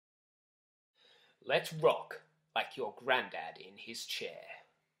Let's rock like your granddad in his chair.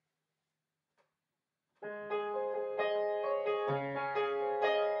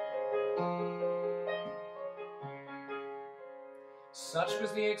 Such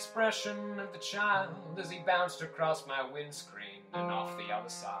was the expression of the child as he bounced across my windscreen and off the other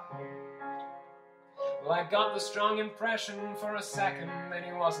side. Well, I got the strong impression for a second that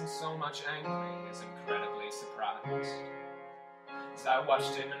he wasn't so much angry as incredibly surprised. As I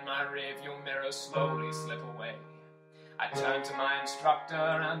watched him in my rearview mirror slowly slip away, I turned to my instructor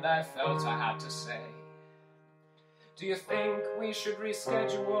and I felt I had to say, "Do you think we should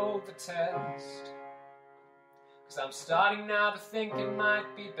reschedule the test? 'Cause I'm starting now to think it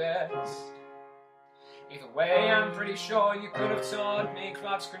might be best. Either way, I'm pretty sure you could have taught me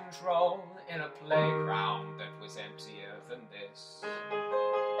clutch control in a playground that was emptier than this."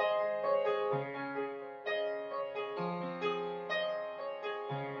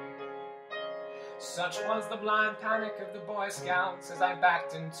 Such was the blind panic of the Boy Scouts as I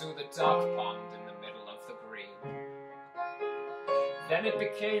backed into the duck pond in the middle of the green. Then it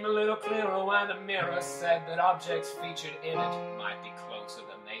became a little clearer when the mirror said that objects featured in it might be closer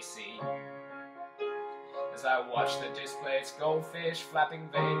than they seem. As I watched the display's goldfish flapping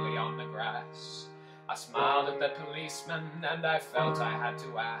vainly on the grass, I smiled at the policeman and I felt I had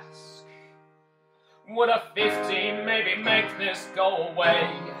to ask, would a 15 maybe make this go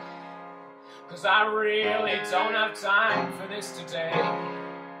away? 'Cause I really don't have time for this today.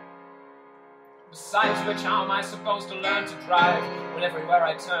 Besides which, how am I supposed to learn to drive when everywhere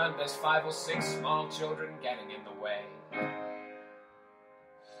I turn there's 5 or 6 small children getting in the way?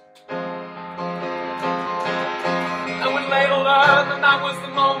 I would later learn that that was the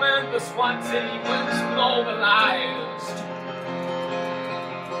moment the SWAT team was mobilized,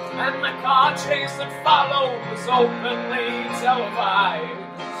 and the car chase that followed was openly televised.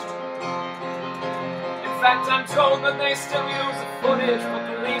 In fact, I'm told that they still use the footage for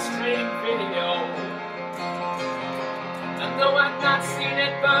police training video. And though I've not seen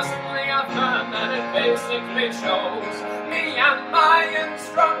it personally, I've heard that it basically shows me and my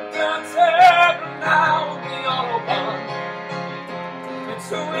instructor tearing down the Autobahn,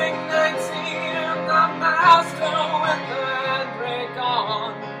 pursuing 19 and the master with the handbrake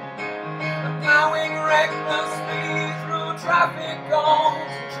on, and plowing recklessly through traffic cones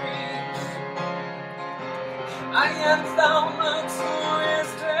and trees. I am someone who is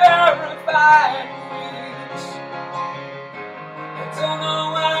terrified weeds. I don't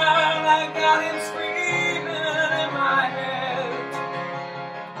know why I got him screaming in my head.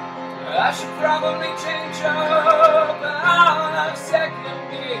 I should probably change up out of second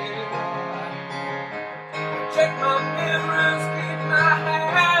gear. Check my mirrors, keep my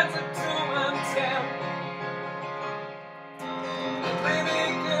hands at 2 and 10. And maybe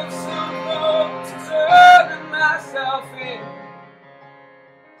give some thought to turning myself in.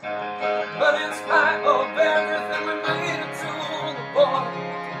 But in spite of everything, we made it to the border.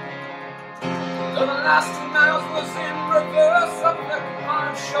 Though the last 2 miles was in reverse, I flipped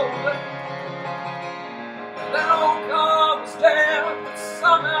my shoulder. That old car was down, but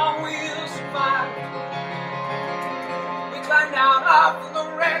somehow we survived. We climbed out after the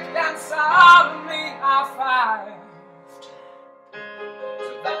wreck and solemnly high-fived.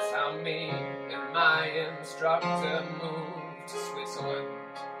 So that's how me and my instructor moved to Switzerland.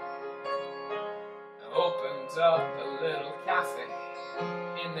 I opened up a little cafe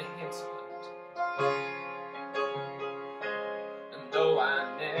in the hinterland. And though I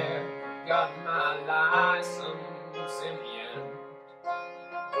never got my license in the end,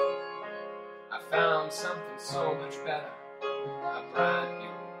 I found something so much better, a brand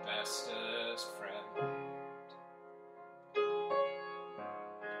new best